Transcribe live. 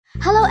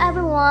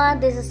everyone,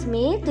 this is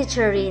me,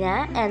 Teacher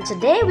Rina, and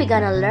today we're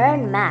gonna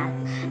learn math,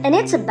 and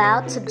it's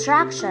about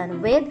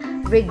subtraction with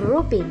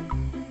regrouping.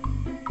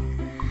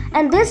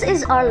 And this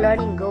is our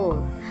learning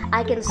goal.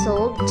 I can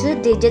solve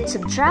two-digit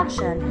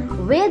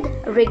subtraction with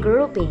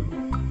regrouping.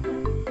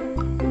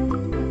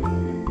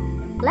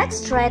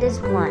 Let's try this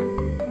one.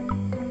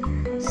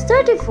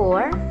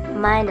 34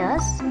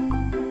 minus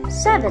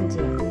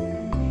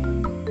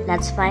 17.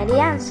 Let's find the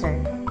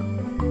answer.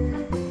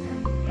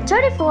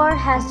 34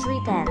 has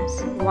 3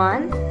 tens,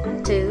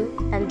 1,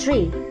 2, and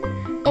 3,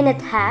 and it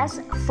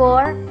has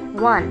 4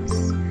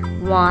 ones,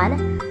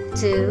 1,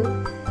 2,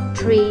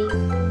 3,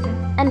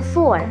 and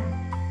 4.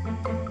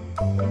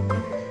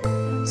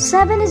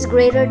 7 is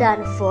greater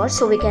than 4,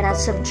 so we cannot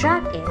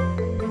subtract it.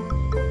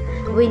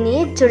 We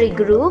need to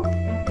regroup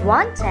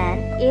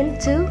 110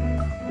 into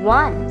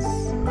ones.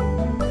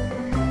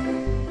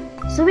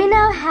 So we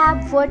now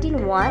have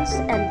 14 ones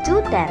and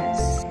 2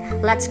 tens.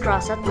 Let's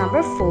cross out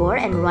number 4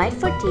 and write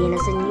 14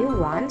 as a new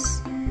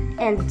ones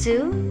and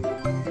 2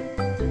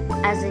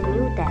 as a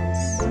new tens.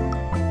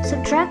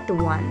 Subtract the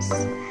ones.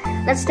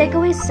 Let's take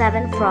away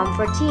 7 from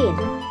 14.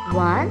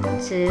 1,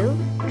 2,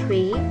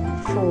 3,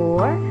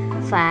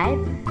 4,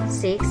 5,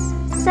 6,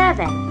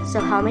 7.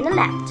 So how many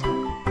left?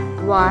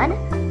 1,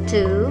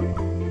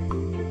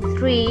 2,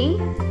 3,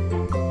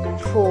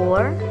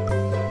 4,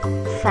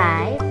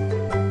 5,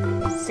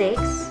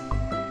 6,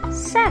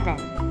 7.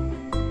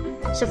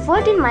 So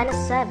 14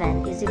 minus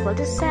 7 is equal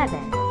to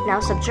 7. Now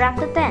subtract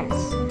the tens.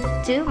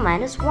 2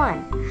 minus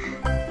 1.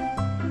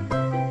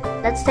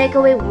 Let's take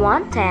away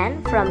 1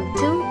 10 from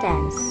 2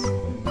 tens.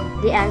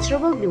 The answer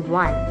will be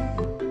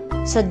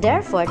 1. So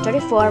therefore,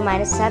 34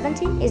 minus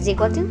 17 is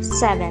equal to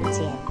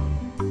 17.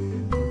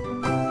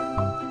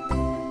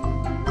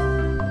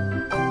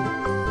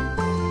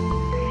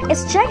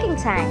 It's checking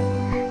time.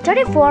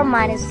 34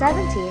 minus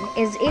 17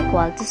 is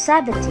equal to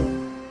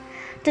 17.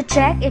 To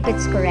check if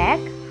it's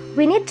correct,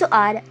 we need to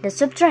add the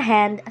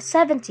subtrahend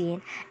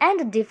 17 and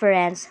the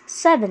difference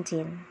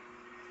 17.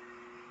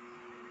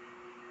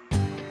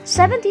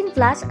 17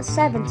 plus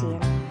 17.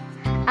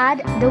 Add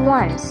the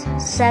ones.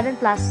 7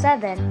 plus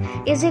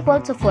 7 is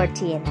equal to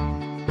 14.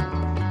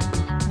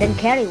 Then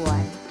carry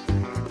 1.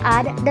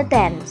 Add the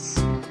tens.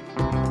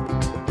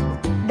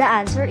 The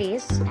answer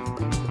is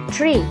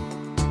 3.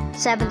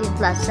 17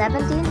 plus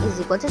 17 is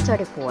equal to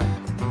 34.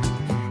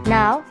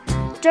 Now,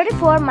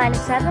 34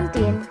 minus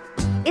 17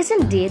 is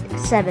indeed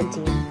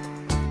 17.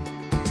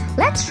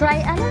 Let's try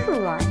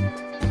another one.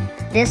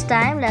 This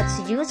time, let's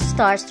use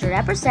stars to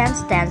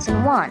represent tens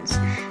and ones.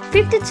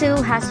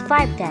 52 has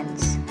 5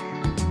 tens.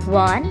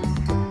 1,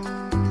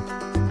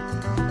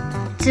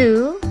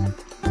 2,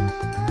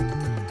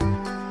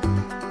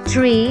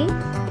 3,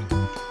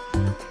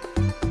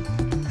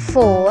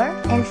 4,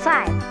 and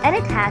 5. And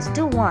it has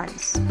 2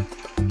 ones.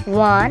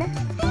 1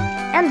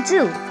 and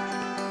 2.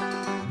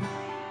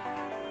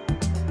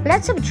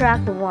 Let's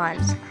subtract the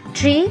ones.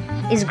 3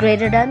 is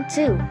greater than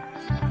 2.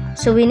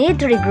 So we need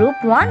to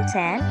regroup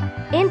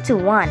 110 into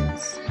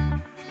ones.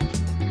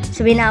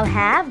 So we now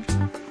have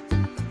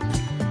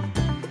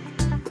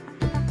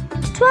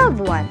 12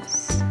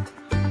 ones.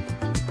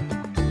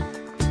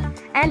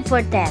 And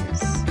 4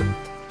 tens.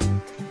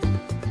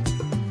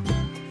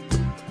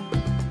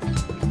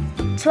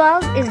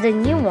 12 is the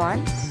new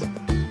ones.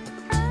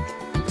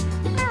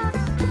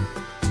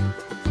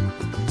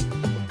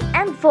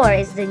 And 4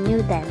 is the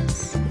new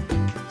tens.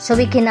 So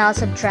we can now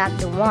subtract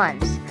the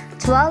ones.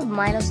 12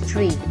 minus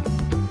 3.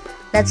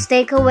 Let's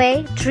take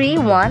away 3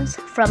 ones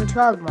from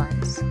 12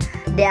 ones.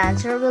 The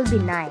answer will be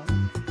 9.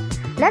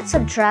 Let's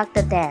subtract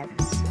the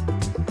tens.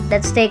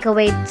 Let's take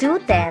away 2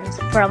 tens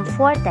from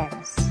 4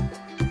 tens.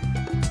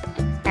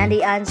 And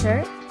the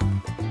answer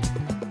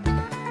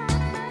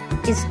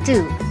is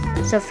 2.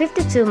 So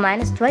 52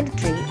 minus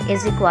 23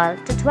 is equal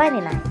to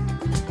 29.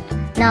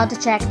 Now to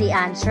check the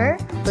answer,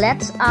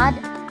 let's add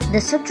the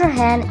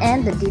subtrahend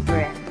and the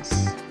difference.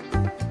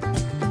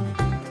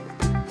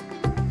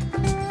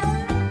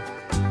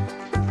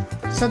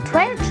 So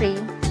 23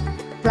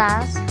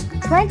 plus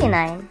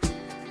 29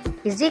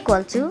 is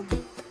equal to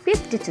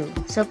 52.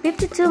 So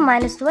 52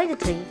 minus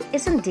 23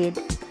 is indeed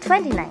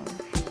 29.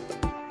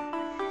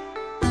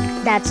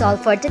 That's all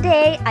for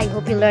today. I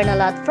hope you learned a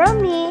lot from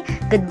me.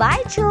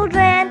 Goodbye,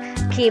 children.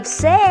 Keep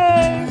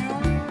safe.